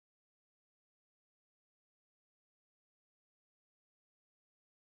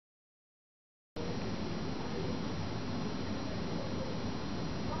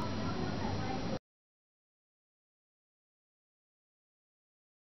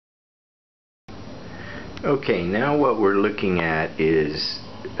Okay, now what we're looking at is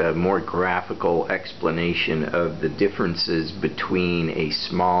a more graphical explanation of the differences between a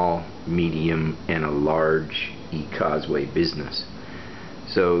small, medium, and a large eCauseway business.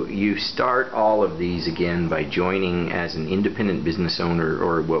 So you start all of these again by joining as an independent business owner,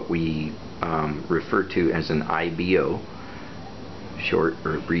 or what we refer to as an IBO, short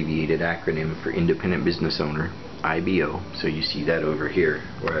or abbreviated acronym for independent business owner. IBO, so you see that over here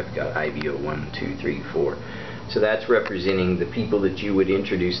where I've got IBO 1, 2, 3, 4. So that's representing the people that you would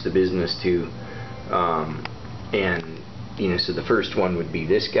introduce the business to, and so the first one would be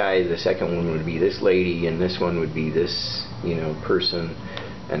this guy, the second one would be this lady, and this one would be this person,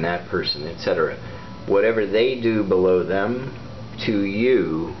 and that person, etc. Whatever they do below them to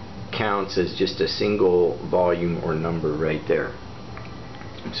you counts as just a single volume or number right there.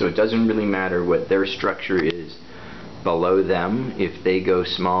 So it doesn't really matter what their structure is below them, if they go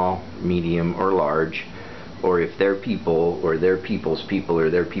small, medium, or large, or if their people or their people's people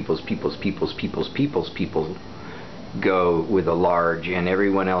or their people's people go with a large and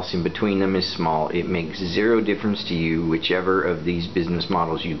everyone else in between them is small. It makes zero difference to you whichever of these business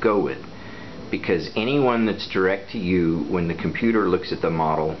models you go with, because anyone that's direct to you when the computer looks at the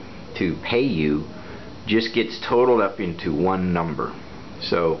model to pay you just gets totaled up into one number.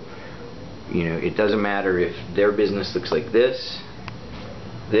 So it doesn't matter if their business looks like this,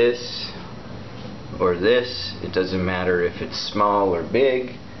 this, or this. It doesn't matter if it's small or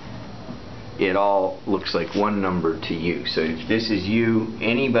big. It all looks like one number to you. So if this is you,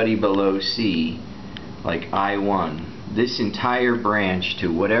 anybody below C, like I1, this entire branch to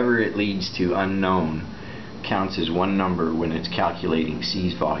whatever it leads to unknown counts as one number when it's calculating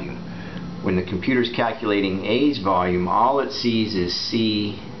C's volume. When the computer's calculating A's volume, all it sees is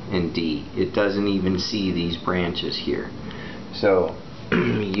C and D. It doesn't even see these branches here. So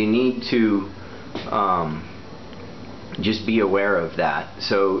you need to just be aware of that.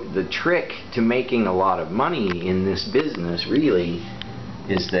 So the trick to making a lot of money in this business really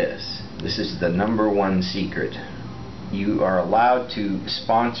is this. This is the #1 secret. You are allowed to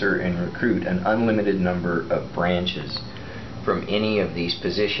sponsor and recruit an unlimited number of branches from any of these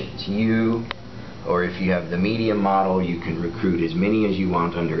positions. Or if you have the medium model, you can recruit as many as you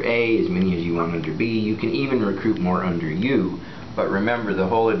want under A, as many as you want under B. You can even recruit more under U. But remember, the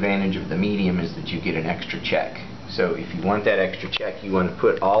whole advantage of the medium is that you get an extra check. So if you want that extra check, you want to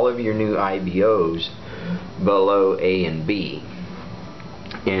put all of your new IBOs below A and B.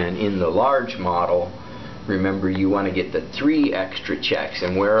 And in the large model, remember, you want to get the 3 extra checks.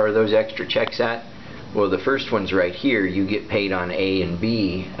 And where are those extra checks at? Well, the first one's right here. You get paid on A and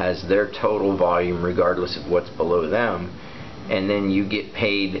B as their total volume regardless of what's below them, and then you get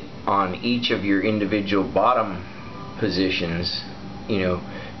paid on each of your individual bottom positions,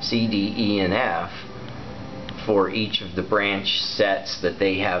 C, D, E, and F, for each of the branch sets that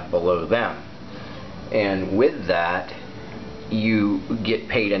they have below them. And with that, you get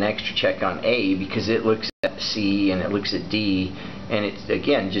paid an extra check on A because it looks at C and it looks at D, and it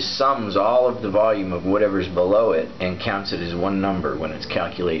again just sums all of the volume of whatever's below it and counts it as one number when it's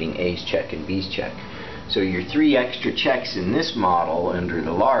calculating A's check and B's check. So your 3 extra checks in this model under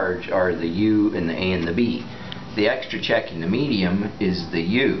the large are the U and the A and the B. The extra check in the medium is the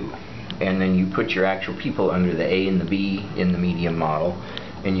U, and then you put your actual people under the A and the B in the medium model,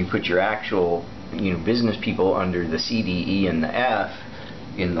 and you put your actual business people under the C, D, E, and the F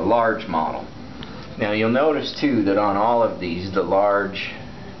in the large model. Now you'll notice too that on all of these, the large,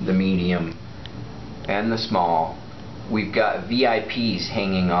 the medium, and the small, we've got VIPs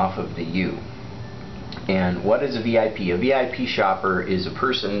hanging off of the U. And what is a VIP? A VIP shopper is a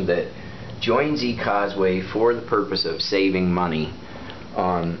person that joins eCauseway for the purpose of saving money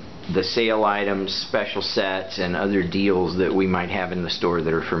on the sale items, special sets, and other deals that we might have in the store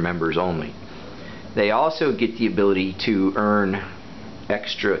that are for members only. They also get the ability to earn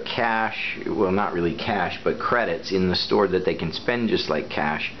extra cash, well, not really cash, but credits in the store that they can spend just like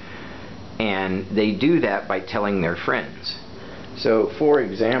cash, and they do that by telling their friends. So for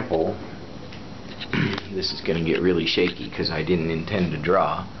example, this is going to get really shaky because I didn't intend to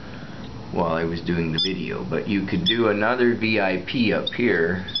draw while I was doing the video, but you could do another VIP up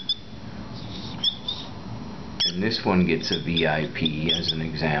here, and this one gets a VIP as an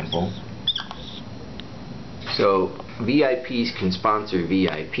example. So VIPs can sponsor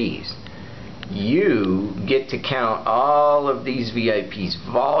VIPs. You get to count all of these VIPs'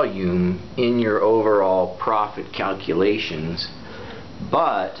 volume in your overall profit calculations,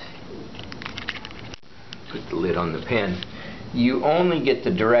 but put the lid on the pen, you only get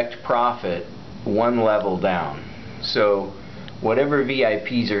the direct profit one level down. So whatever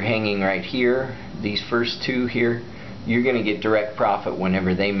VIPs are hanging right here, these first two here, you're going to get direct profit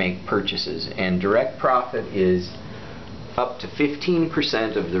whenever they make purchases. And direct profit is up to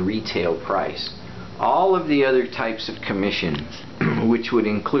 15% of the retail price. All of the other types of commission, which would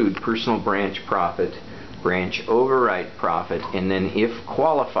include personal branch profit, branch override profit, and then if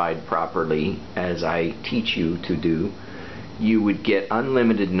qualified properly, as I teach you to do, you would get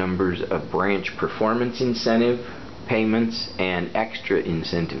unlimited numbers of branch performance incentive payments and extra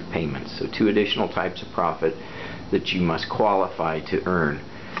incentive payments. So two additional types of profit that you must qualify to earn.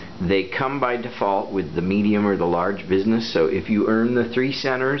 They come by default with the medium or the large business, so if you earn the 3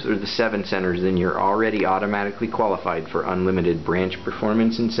 centers or the 7 centers, then you're already automatically qualified for unlimited branch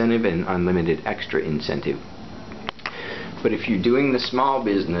performance incentive and unlimited extra incentive. But if you're doing the small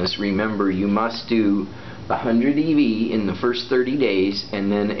business, remember you must do 100 EV in the first 30 days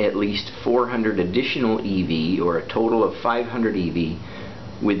and then at least 400 additional EV, or a total of 500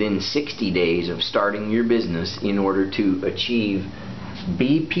 EV within 60 days of starting your business in order to achieve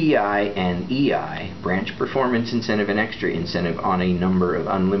BPI and EI, branch performance incentive and extra incentive, on a number of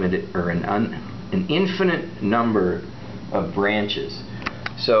unlimited or an infinite number of branches.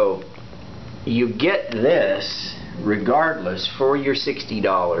 So you get this regardless for your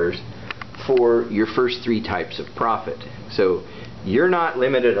 $60 for your first 3 types of profit. So you're not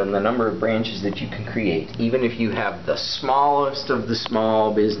limited on the number of branches that you can create. Even if you have the smallest of the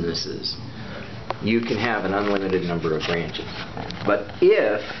small businesses, you can have an unlimited number of branches. But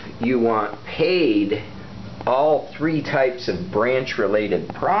if you want paid all 3 types of branch related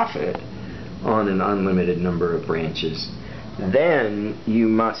profit on an unlimited number of branches, then you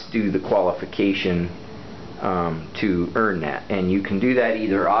must do the qualification to earn that. And you can do that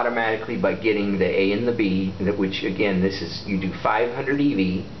either automatically by getting the A and the B, which again, this is, you do 500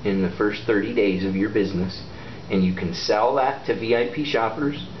 EV in the first 30 days of your business, and you can sell that to VIP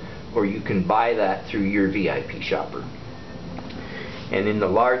shoppers, or you can buy that through your VIP shopper. And in the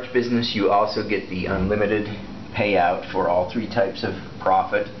large business, you also get the unlimited payout for all 3 types of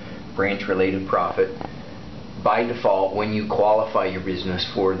profit, branch related profit, by default when you qualify your business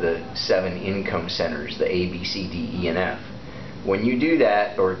for the 7 income centers, the A, B, C, D, E, and F. When you do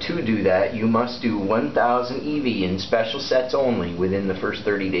that, or to do that, you must do 1,000 EV in special sets only within the first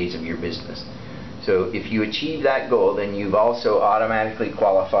 30 days of your business. So if you achieve that goal, then you've also automatically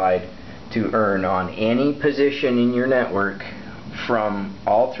qualified to earn on any position in your network from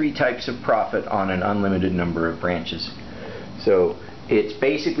all 3 types of profit on an unlimited number of branches. So it's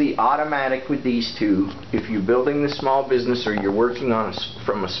basically automatic with these 2. If you're building the small business, or you're working on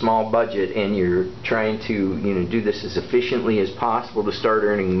from a small budget and you're trying to do this as efficiently as possible to start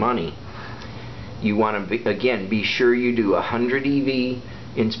earning money, you want to again be sure you do 100 EV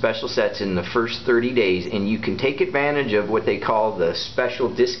in special sets in the first 30 days, and you can take advantage of what they call the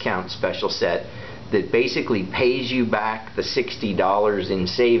special discount special set that basically pays you back the $60 in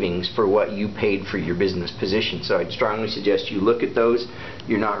savings for what you paid for your business position. So I'd strongly suggest you look at those.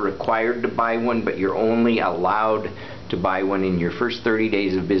 You're not required to buy one, but you're only allowed to buy one in your first 30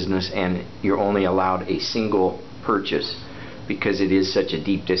 days of business, and you're only allowed a single purchase because it is such a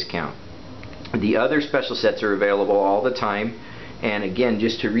deep discount. The other special sets are available all the time. And again,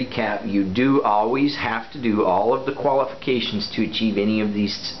 just to recap, you do always have to do all of the qualifications to achieve any of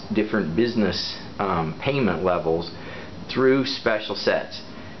these different business payment levels through special sets.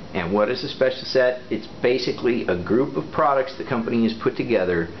 And what is a special set? It's basically a group of products the company has put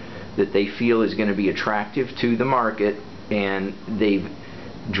together that they feel is going to be attractive to the market, and they've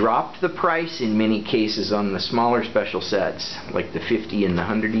dropped the price in many cases on the smaller special sets, like the 50 and the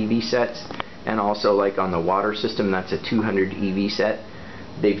 100 EV sets. And also, like on the water system, that's a 200 EV set.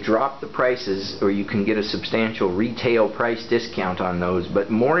 They've dropped the prices, or you can get a substantial retail price discount on those.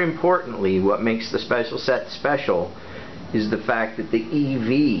 But more importantly, what makes the special set special is the fact that the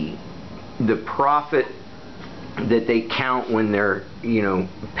EV, the profit that they count when they're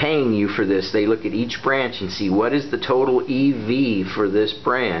paying you for this, they look at each branch and see what is the total EV for this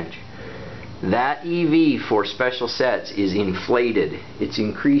branch. That EV for special sets is inflated. It's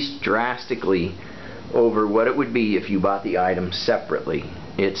increased drastically over what it would be if you bought the items separately.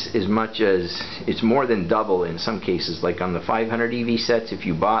 It's as much as, it's more than double in some cases. Like on the 500 EV sets, if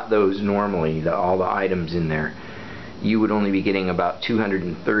you bought those normally, all the items in there, you would only be getting about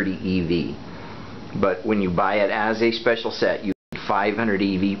 230 EV. But when you buy it as a special set, you 500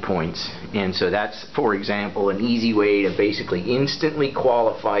 EV points. And so that's, for example, an easy way to basically instantly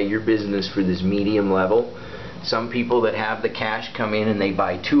qualify your business for this medium level. Some people that have the cash come in and they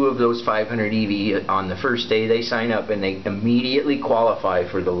buy 2 of those 500 EV on the first day they sign up, and they immediately qualify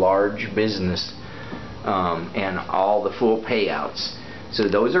for the large business and all the full payouts. So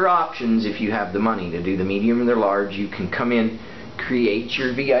those are options if you have the money to do the medium or the large. You can come in, create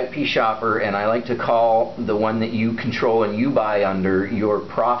your VIP shopper, and I like to call the one that you control and you buy under your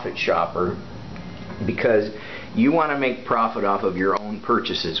profit shopper, because you want to make profit off of your own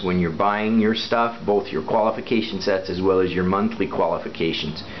purchases when you're buying your stuff, both your qualification sets as well as your monthly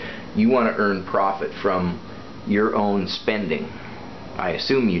qualifications. You want to earn profit from your own spending. I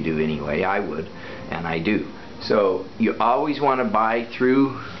assume you do anyway. I would, and I do. So you always want to buy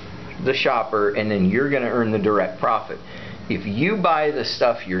through the shopper, and then you're going to earn the direct profit. If you buy the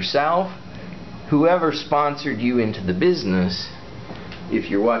stuff yourself, whoever sponsored you into the business, if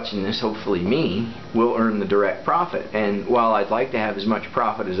you're watching this, hopefully me, will earn the direct profit. And while I'd like to have as much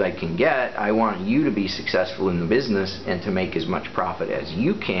profit as I can get, I want you to be successful in the business and to make as much profit as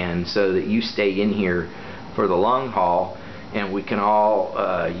you can, so that you stay in here for the long haul, and we can all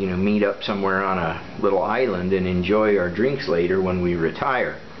meet up somewhere on a little island and enjoy our drinks later when we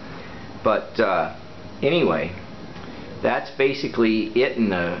retire. But anyway, that's basically it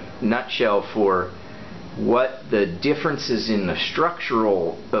in a nutshell for what the differences in the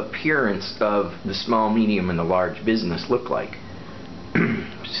structural appearance of the small, medium, and the large business look like.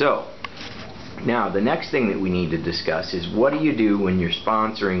 So now the next thing that we need to discuss is, what do you do when you're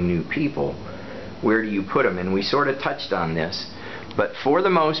sponsoring new people? Where do you put them? And we sort of touched on this, but for the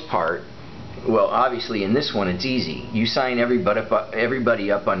most part, well, obviously in this one it's easy. You sign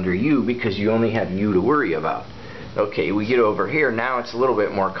everybody up under you, because you only have you to worry about. Okay, we get over here, now it's a little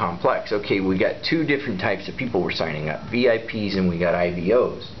bit more complex. Okay, we got two different types of people we're signing up, VIPs and we got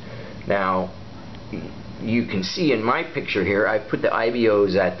IBOs. Now, you can see in my picture here, I put the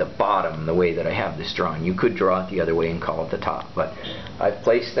IBOs at the bottom the way that I have this drawn. You could draw it the other way and call it the top, but I've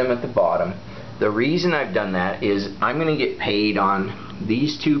placed them at the bottom. The reason I've done that is I'm going to get paid on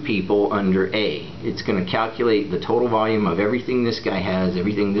these two people under A. It's going to calculate the total volume of everything this guy has,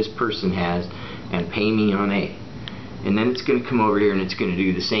 everything this person has, and pay me on A. And then it's going to come over here and it's going to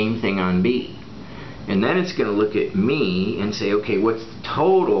do the same thing on B. And then it's going to look at me and say, okay, what's the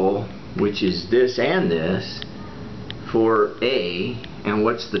total, which is this and this, for A, and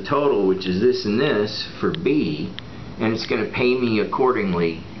what's the total, which is this and this, for B, and it's going to pay me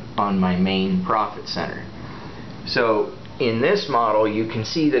accordingly on my main profit center. So in this model, you can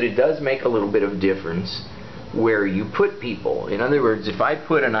see that it does make a little bit of difference where you put people. In other words, if I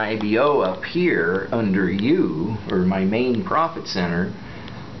put an IBO up here under you, or my main profit center,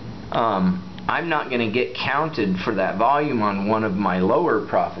 I'm not going to get counted for that volume on one of my lower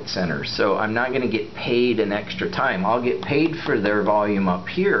profit centers. So I'm not going to get paid an extra time. I'll get paid for their volume up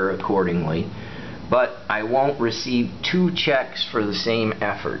here accordingly, but I won't receive two checks for the same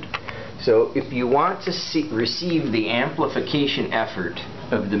effort. So if you want to receive the amplification effort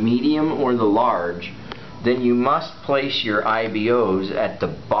of the medium or the large, then you must place your IBOs at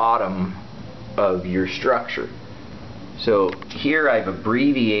the bottom of your structure. So here I've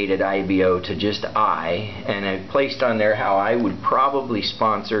abbreviated IBO to just I, and I've placed on there how I would probably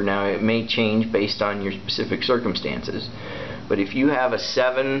sponsor. Now it may change based on your specific circumstances, but if you have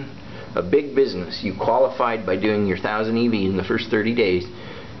a big business, you qualified by doing your 1,000 EV in the first 30 days,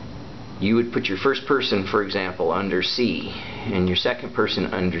 you would put your first person, for example, under C, and your second person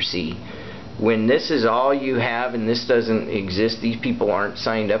under C. When this is all you have and this doesn't exist, these people aren't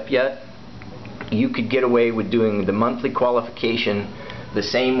signed up yet, you could get away with doing the monthly qualification the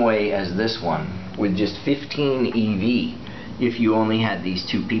same way as this one, with just 15 EV if you only had these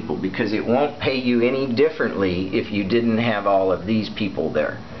two people, because it won't pay you any differently if you didn't have all of these people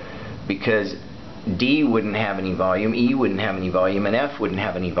there. Because D wouldn't have any volume, E wouldn't have any volume, and F wouldn't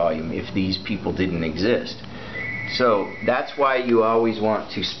have any volume if these people didn't exist. So that's why you always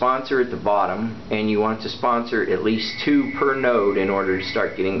want to sponsor at the bottom, and you want to sponsor at least two per node in order to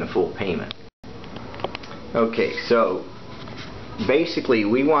start getting the full payment. Okay, so basically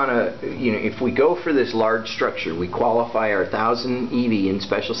we want to, if we go for this large structure, we qualify our 1,000 EV in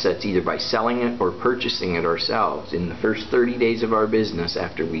special sets either by selling it or purchasing it ourselves in the first 30 days of our business.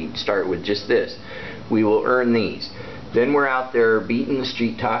 After we start with just this, we will earn these. Then we're out there beating the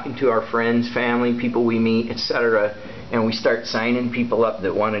street, talking to our friends, family, people we meet, etc., and we start signing people up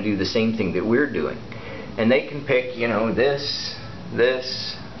that want to do the same thing that we're doing. And they can pick, this,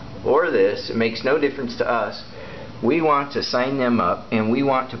 or this. It makes no difference to us. We want to sign them up, and we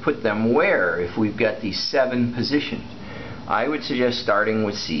want to put them where if we've got these 7 positions. I would suggest starting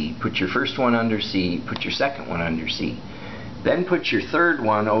with C. Put your first one under C, put your second one under C. Then put your third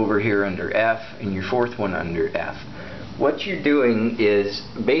one over here under F, and your fourth one under F. What you're doing is,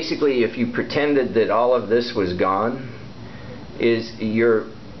 basically, if you pretended that all of this was gone, is you're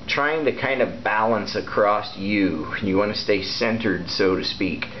trying to kind of balance across you. You want to stay centered, so to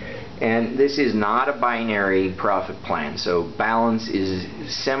speak. And this is not a binary profit plan, so balance is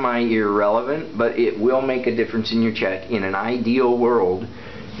semi-irrelevant, but it will make a difference in your check. In an ideal world,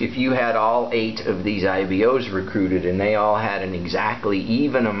 if you had all 8 of these IBOs recruited and they all had an exactly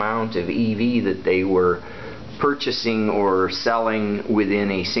even amount of EV that they were purchasing or selling within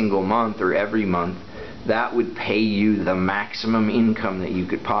a single month or every month, that would pay you the maximum income that you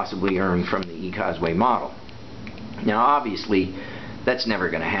could possibly earn from the eCauseway model. Now obviously that's never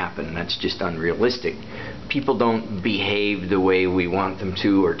going to happen. That's just unrealistic. People don't behave the way we want them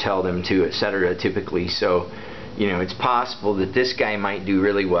to or tell them to, etc. typically, so you know, it's possible that this guy might do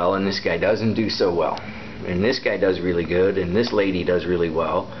really well and this guy doesn't do so well, and this guy does really good and this lady does really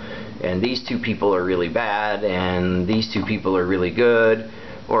well, and these 2 people are really bad and these 2 people are really good,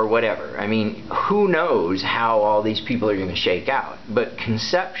 or whatever. I mean, who knows how all these people are going to shake out. But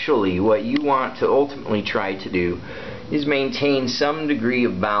conceptually, what you want to ultimately try to do is maintain some degree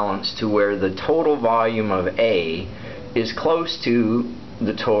of balance to where the total volume of A is close to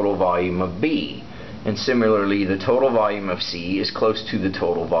the total volume of B. And similarly, the total volume of C is close to the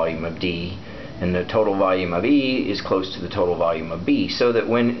total volume of D, and the total volume of E is close to the total volume of B, so that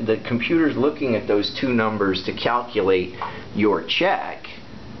when the computer's looking at those 2 numbers to calculate your check,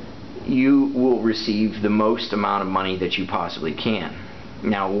 you will receive the most amount of money that you possibly can.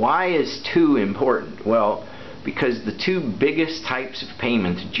 Now, why is 2 important? Well, because the 2 biggest types of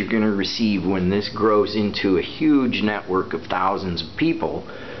payment that you're going to receive when this grows into a huge network of thousands of people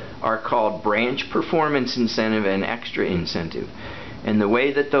are called branch performance incentive and extra incentive. And the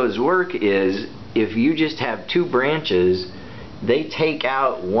way that those work is, if you just have 2 branches, they take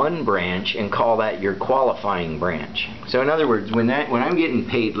out 1 branch and call that your qualifying branch. So in other words, when I'm getting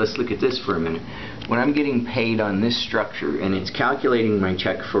paid, let's look at this for a minute. When I'm getting paid on this structure and it's calculating my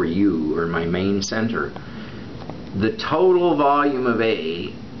check for you or my main center, the total volume of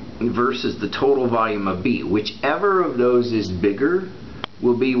A versus the total volume of B, whichever of those is bigger,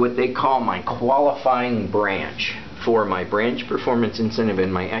 will be what they call my qualifying branch for my branch performance incentive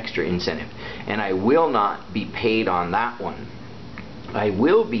and my extra incentive. And I will not be paid on that one. I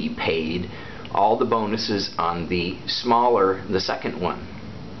will be paid all the bonuses on the smaller, the second one.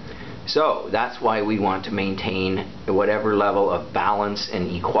 So that's why we want to maintain whatever level of balance and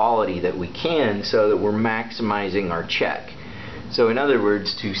equality that we can, so that we're maximizing our check. So in other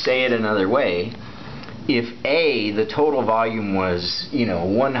words, to say it another way, if A, the total volume was,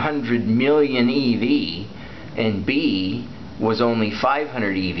 100 million EV, and B was only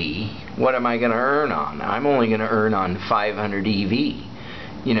 500 EV, what am I going to earn on? I'm only going to earn on 500 EV.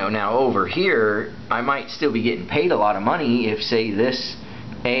 Now over here, I might still be getting paid a lot of money if, say, this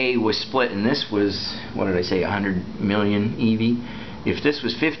A was split and this was, 100 million EV. If this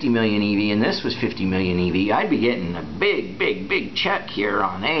was 50 million EV and this was 50 million EV, I'd be getting a big check here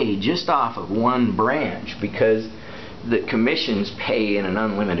on A just off of 1 branch, because the commissions pay in an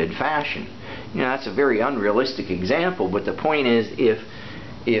unlimited fashion. That's a very unrealistic example, but the point is, if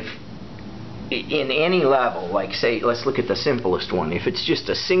in any level, like say, let's look at the simplest one, if it's just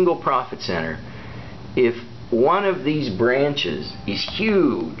a single profit center, if one of these branches is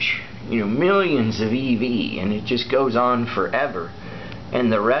huge, millions of EV, and it just goes on forever, and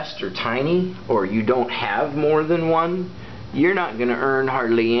the rest are tiny, or you don't have more than one, you're not going to earn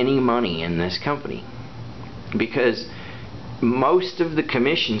hardly any money in this company, because most of the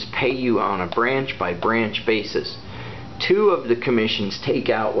commissions pay you on a branch by branch basis. 2 of the commissions take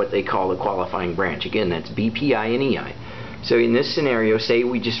out what they call a qualifying branch. Again, that's BPI and EI. So in this scenario, say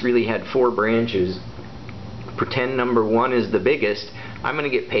we just really had 4 branches, pretend number 1 is the biggest, I'm going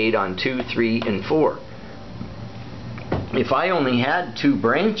to get paid on 2, 3, and 4. If I only had 2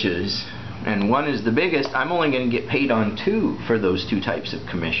 branches and 1 is the biggest, I'm only going to get paid on 2 for those 2 types of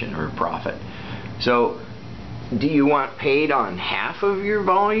commission or profit. So do you want paid on half of your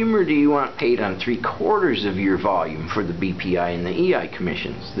volume, or do you want paid on 3/4 of your volume for the BPI and the EI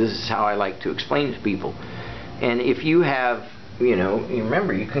commissions? This is how I like to explain to people. And if you have,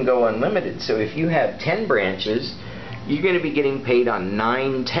 remember, you can go unlimited. So if you have 10 branches, you're going to be getting paid on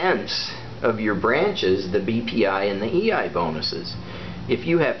 9/10 of your branches, the BPI and the EI bonuses. If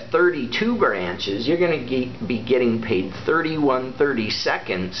you have 32 branches, you're going to be getting paid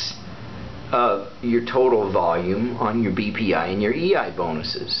 31/32 of your total volume on your BPI and your EI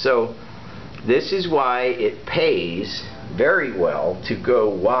bonuses. So this is why it pays very well to go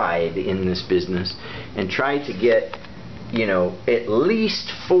wide in this business and try to get you know, at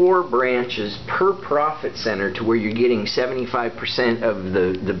least 4 branches per profit center to where you're getting 75% of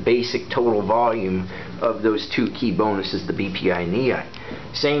the basic total volume of those 2 key bonuses, the BPI and the EI.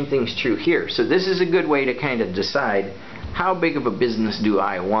 Same thing's true here. So this is a good way to kind of decide how big of a business do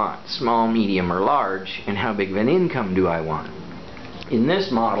I want, small, medium, or large, and how big of an income do I want. In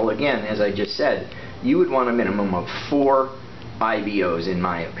this model, again, as I just said, you would want a minimum of 4 IBOs, in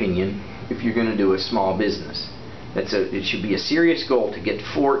my opinion, if you're going to do a small business. It should be a serious goal to get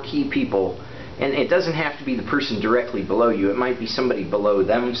 4 key people, and it doesn't have to be the person directly below you. It might be somebody below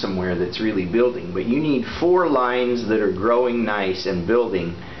them somewhere that's really building, but you need 4 lines that are growing nice and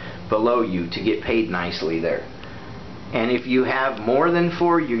building below you to get paid nicely there. And if you have more than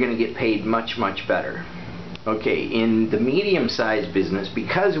 4, you're going to get paid much, much better. Okay, in the medium-sized business,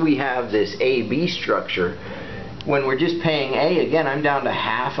 because we have this A-B structure, when we're just paying A, again, I'm down to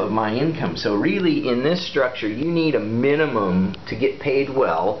half of my income. So really, in this structure, you need a minimum to get paid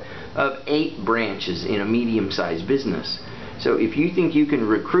well of 8 branches in a medium-sized business. So if you think you can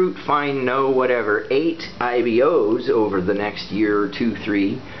recruit, find, know, whatever, 8 IBOs over the next year or 2,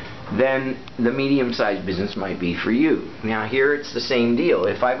 3, then the medium-sized business might be for you. Now here it's the same deal.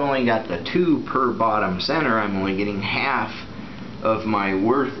 If I've only got the 2 per bottom center, I'm only getting half of my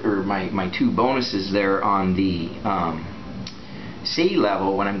worth, or my 2 bonuses there on the C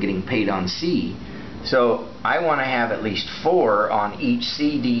level when I'm getting paid on C. So I want to have at least 4 on each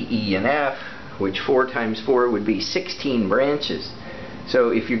C, D, E, and F, which 4 times 4 would be 16 branches. So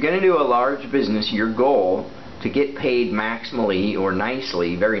if you're going to do a large business, your goal to get paid maximally or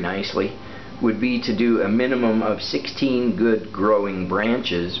nicely, very nicely, would be to do a minimum of 16 good growing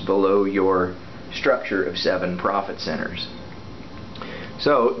branches below your structure of 7 profit centers.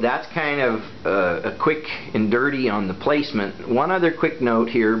 So that's kind of a quick and dirty on the placement. One other quick note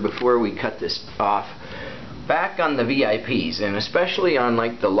here before we cut this off. Back on the VIPs, and especially on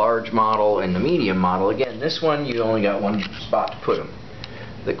like the large model and the medium model, again, this one you only got 1 spot to put them.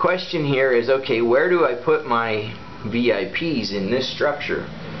 The question here is, okay, where do I put my VIPs in this structure?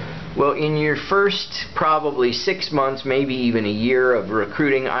 Well, in your first probably 6 months, maybe even a year of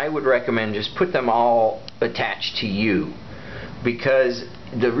recruiting, I would recommend just put them all attached to you. Because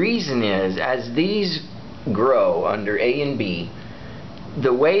the reason is, as these grow under A and B,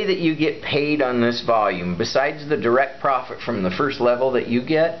 the way that you get paid on this volume, besides the direct profit from the first level that you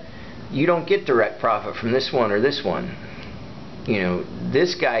get, you don't get direct profit from this one or this one. You know,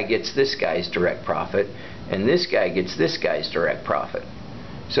 this guy gets this guy's direct profit, and this guy gets this guy's direct profit.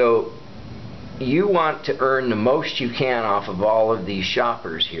 So you want to earn the most you can off of all of these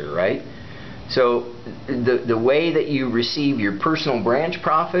shoppers here, right? So the way that you receive your personal branch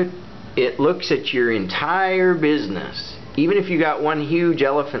profit, it looks at your entire business. Even if you got one huge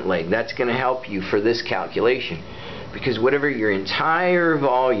elephant leg, that's going to help you for this calculation. Because whatever your entire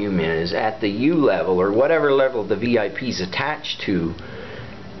volume is at the U level, or whatever level the VIP is attached to,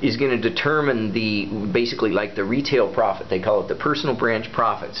 is going to determine the, basically like the retail profit. They call it the personal branch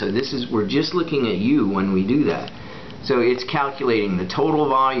profit. So this is, we're just looking at you when we do that. So it's calculating the total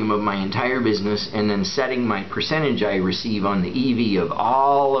volume of my entire business and then setting my percentage I receive on the EV of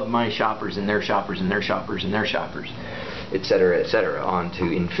all of my shoppers and their shoppers and their shoppers and their shoppers, etc., on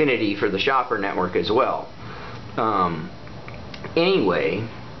to infinity for the shopper network as well. Anyway,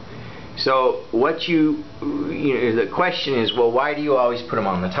 so what you know, the question is, well, why do you always put them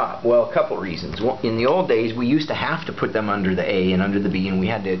on the top? Well, a couple reasons. Well, in the old days, we used to have to put them under the A and under the B, and we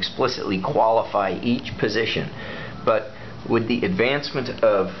had to explicitly qualify each position. But with the advancement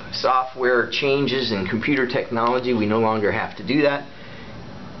of software changes and computer technology, we no longer have to do that.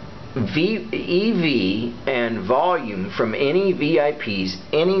 EV and volume from any VIPs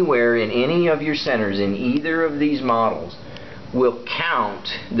anywhere in any of your centers in either of these models will count.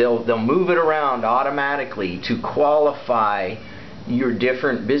 They'll move it around automatically to qualify your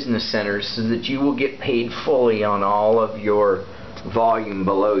different business centers so that you will get paid fully on all of your volume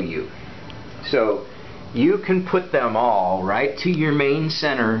below you. So you can put them all right to your main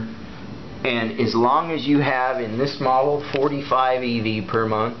center, and as long as you have in this model 45 EV per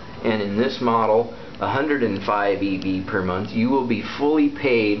month and in this model 105 EV per month, you will be fully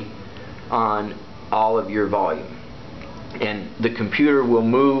paid on all of your volume. And the computer will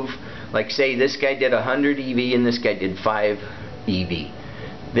move, like say this guy did 100 EV and this guy did 5 EV.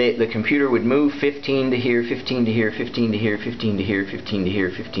 The computer would move 15 to here, 15 to here, 15 to here, 15 to here, 15 to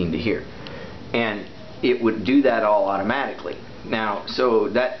here, 15 to here. And it would do that all automatically. Now, so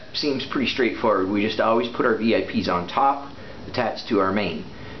that seems pretty straightforward. We just always put our VIPs on top, attached to our main.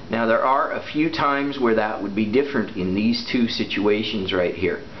 Now, there are a few times where that would be different in these two situations right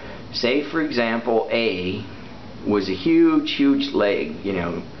here. Say, for example, A was a huge leg,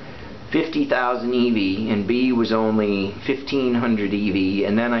 50,000 EV, and B was only 1,500 EV,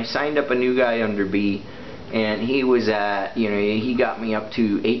 and then I signed up a new guy under B, and he was at, he got me up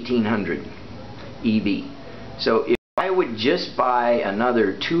to 1,800 EV. So if I would just buy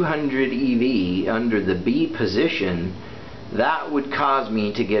another 200 EV under the B position, that would cause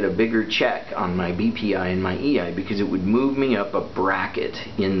me to get a bigger check on my BPI and my EI, because it would move me up a bracket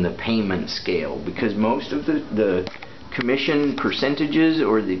in the payment scale, because most of the commission percentages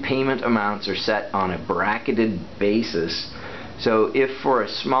or the payment amounts are set on a bracketed basis. So if for a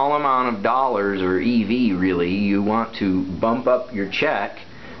small amount of dollars, or EV really, you want to bump up your check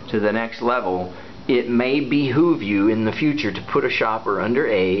to the next level, it may behoove you in the future to put a shopper under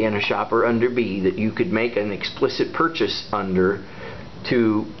A and a shopper under B that you could make an explicit purchase under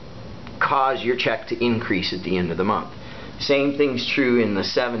to cause your check to increase at the end of the month. Same thing's true in the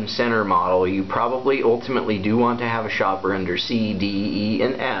 7 center model. You probably ultimately do want to have a shopper under C, D, E,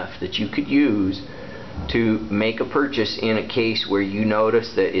 and F that you could use to make a purchase in a case where you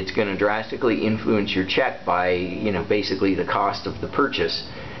notice that it's going to drastically influence your check by, basically the cost of the purchase.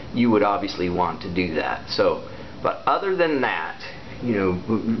 You would obviously want to do that. So, but other than that,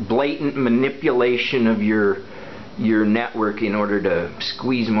 blatant manipulation of your network in order to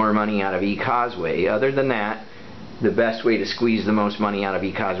squeeze more money out of eCauseway, other than that, the best way to squeeze the most money out of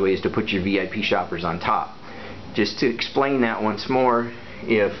eCauseway is to put your VIP shoppers on top. Just to explain that once more,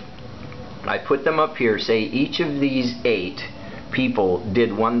 if I put them up here, say each of these 8 people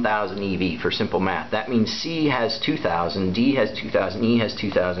did 1,000 EV for simple math. That means C has 2,000, D has 2,000, E has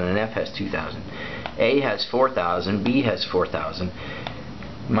 2,000, and F has 2,000. A has 4,000, B has 4,000.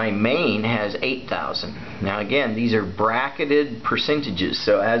 My main has 8,000. Now again, these are bracketed percentages,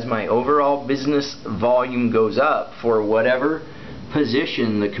 so as my overall business volume goes up for whatever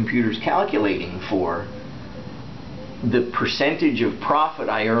position the computer's calculating for, the percentage of profit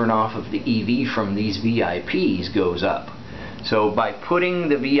I earn off of the EV from these VIPs goes up. So by putting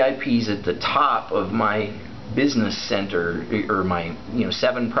the VIPs at the top of my business center, or my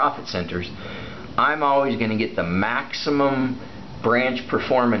 7 profit centers, I'm always going to get the maximum branch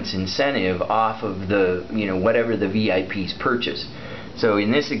performance incentive off of the whatever the VIPs purchase. So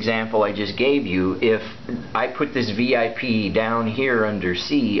in this example I just gave you, if I put this VIP down here under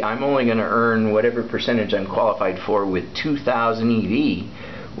C, I'm only going to earn whatever percentage I'm qualified for with 2,000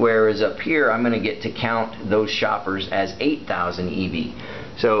 EV, whereas up here I'm going to get to count those shoppers as 8,000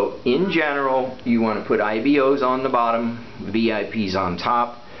 EV. So in general, you want to put IBOs on the bottom, VIPs on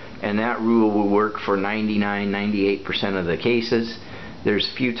top, and that rule will work for 99–98% of the cases. There's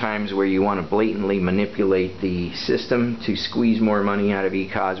a few times where you want to blatantly manipulate the system to squeeze more money out of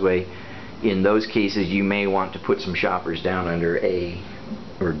eCauseway. In those cases, you may want to put some shoppers down under A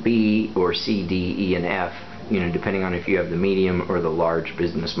or B or C, D, E, and F, depending on if you have the medium or the large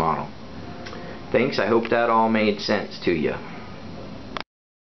business model. Thanks. I hope that all made sense to you.